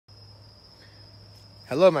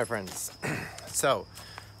Hello, my friends. So,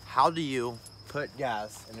 how do you put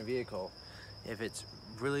gas in a vehicle if it's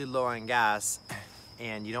really low on gas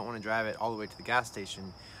and you don't want to drive it all the way to the gas station?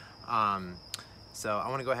 So I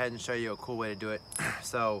want to go ahead and show you a cool way to do it.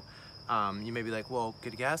 So you may be like, well,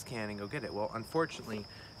 get a gas can and go get it. Well, unfortunately,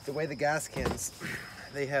 the way the gas cans,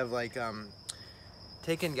 they have like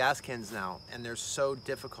taken gas cans now, and they're so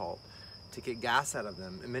difficult to get gas out of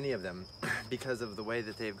them, many of them, because of the way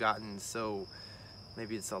that they've gotten so,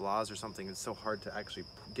 maybe it's the laws or something, it's so hard to actually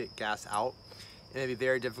get gas out. It may be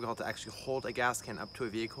very difficult to actually hold a gas can up to a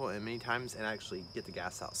vehicle and many times and actually get the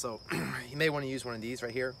gas out. So you may want to use one of these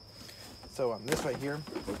right here. So this right here,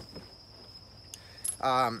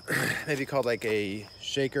 maybe called like a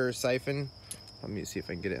shaker siphon. Let me see if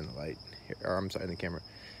I can get it in the light here, or I'm sorry, in the camera.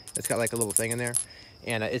 It's got like a little thing in there,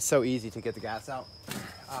 and it's so easy to get the gas out.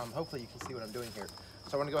 Hopefully you can see what I'm doing here.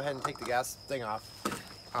 So I want to go ahead and take the gas thing off.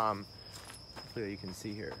 Hopefully you can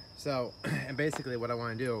see here. So, and basically what I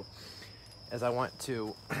want to do is I want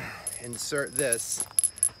to insert this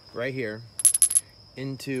right here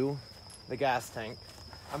into the gas tank.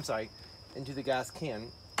 I'm sorry, into the gas can.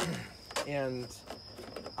 And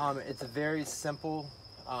it's a very simple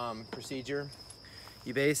procedure.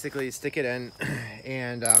 You basically stick it in,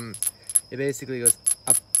 and it basically goes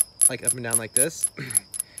up and down like this,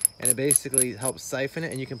 and it basically helps siphon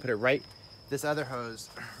it, and you can put it right, this other hose,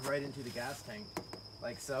 right into the gas tank,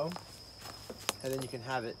 like so, and then you can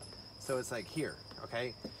have it, so it's like here,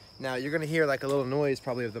 okay? Now you're gonna hear like a little noise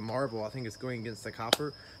probably of the marble. I think it's going against the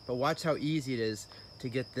copper, but watch how easy it is to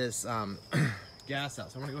get this gas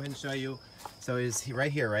out. So I'm gonna go ahead and show you. So it's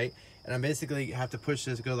right here, right? And I basically have to push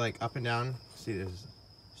this, go like up and down. See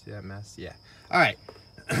that mess? Yeah. All right.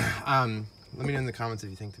 Let me know in the comments if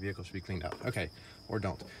you think the vehicle should be cleaned out. Okay, or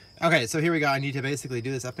don't. Okay, so here we go. I need to basically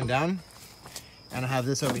do this up and down, and I have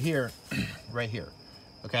this over here, right here.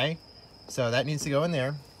 Okay, so that needs to go in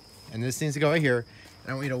there, and this needs to go right here.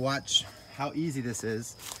 And I want you to watch how easy this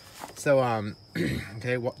is. So,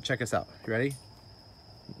 okay, well, check this out. You ready?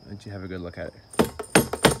 Let you have a good look at it.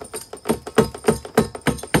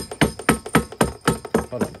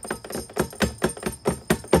 Hold on.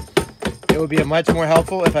 It would be much more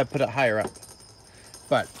helpful if I put it higher up.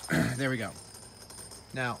 But there we go.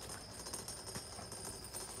 Now,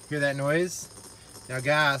 hear that noise? Now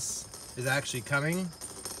gas is actually coming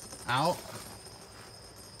out,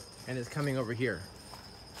 and it's coming over here.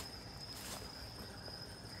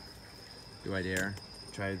 Do I dare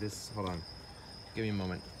try this? Hold on. Give me a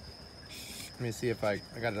moment. Let me see if I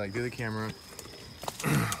got to like do the camera.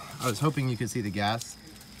 I was hoping you could see the gas.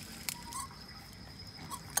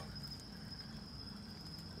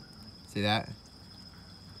 See that?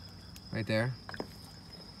 Right there.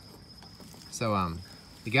 So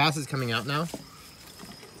the gas is coming out now.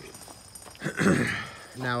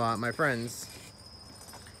 Now my friends,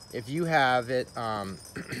 if you have it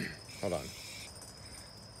hold on.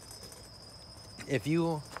 If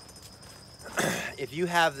you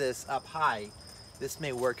have this up high, this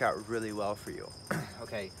may work out really well for you.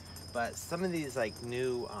 Okay, but some of these like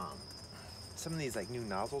new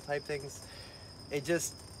nozzle type things, it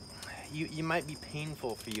just you might be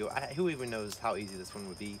painful for you. Who even knows how easy this one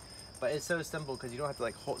would be? But it's so simple because you don't have to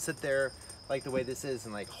like sit there like the way this is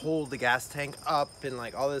and like hold the gas tank up and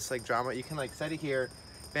like all this like drama. You can like set it here,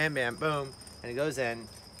 bam bam boom, and it goes in.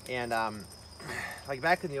 And like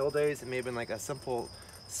back in the old days, it may have been like a simple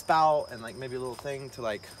spout and like maybe a little thing to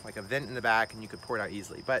like a vent in the back, and you could pour it out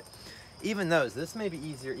easily. But even those, this may be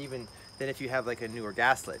easier even than if you have like a newer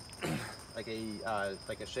gas lid, like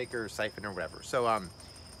a shaker siphon or whatever. So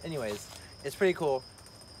anyways, it's pretty cool.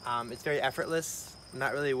 It's very effortless. I'm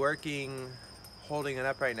not really working holding it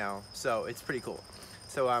up right now, so it's pretty cool.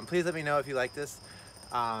 So please let me know if you like this.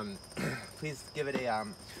 Please give it a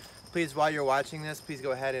please, while you're watching this, please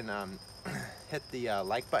go ahead and hit the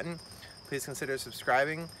like button. Please consider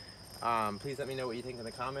subscribing. Please let me know what you think in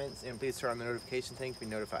the comments, and please turn on the notification thing to be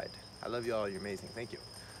notified. I love you all. You're amazing. Thank you.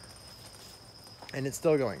 And it's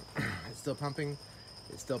still going. It's still pumping.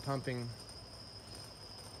 It's still pumping.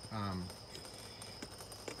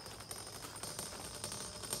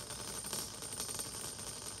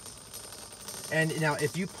 And now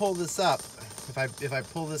if you pull this up, if I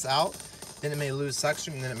pull this out, then it may lose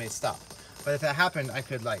suction and then it may stop. But if that happened, I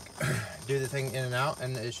could like do the thing in and out,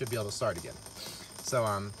 and it should be able to start again.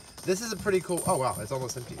 So this is a pretty cool, oh wow, it's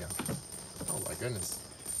almost empty now. Oh my goodness.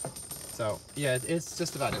 So yeah, it's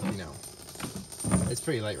just about empty now. It's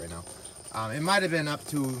pretty light right now. It might have been up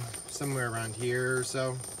to somewhere around here or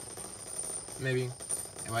so, maybe.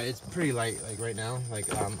 It's pretty light like right now. Like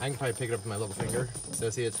I can probably pick it up with my little finger. So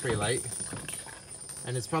see, it's pretty light.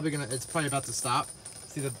 And it's probably about to stop.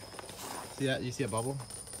 See that? You see a bubble?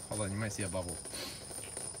 Hold on, you might see a bubble.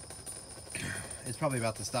 It's probably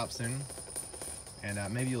about to stop soon, and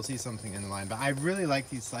maybe you'll see something in the line. But I really like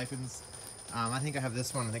these siphons. I think I have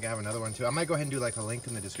this one. I think I have another one too. I might go ahead and do like a link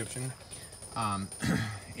in the description.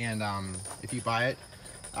 If you buy it,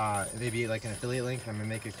 maybe like an affiliate link, I'm gonna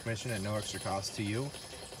make a commission at no extra cost to you.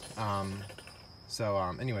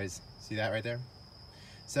 Anyways, see that right there?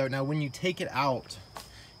 So now when you take it out,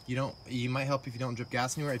 you might help if you don't drip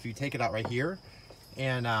gas anywhere. If you take it out right here,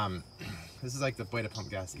 and this is like the way to pump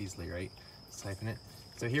gas easily, right? Siphon it.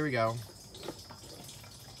 So here we go.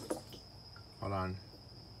 Hold on.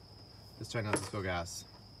 Just try not to spill gas.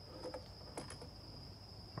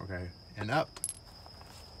 Okay, and up.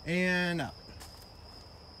 And up.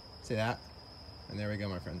 See that? And there we go,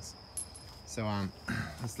 my friends. So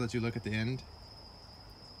let's let you look at the end.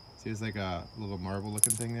 See, there's like a little marble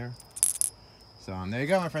looking thing there. So there you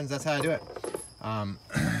go, my friends. That's how I do it.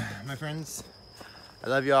 My friends, I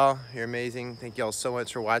love y'all. You're amazing. Thank y'all so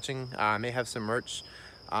much for watching. I may have some merch,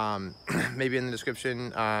 maybe in the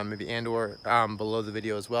description, maybe and/or below the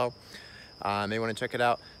video as well. May want to check it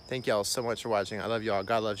out. Thank y'all so much for watching. I love y'all.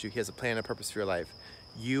 God loves you. He has a plan and a purpose for your life.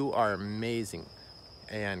 You are amazing,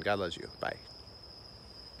 and God loves you. Bye.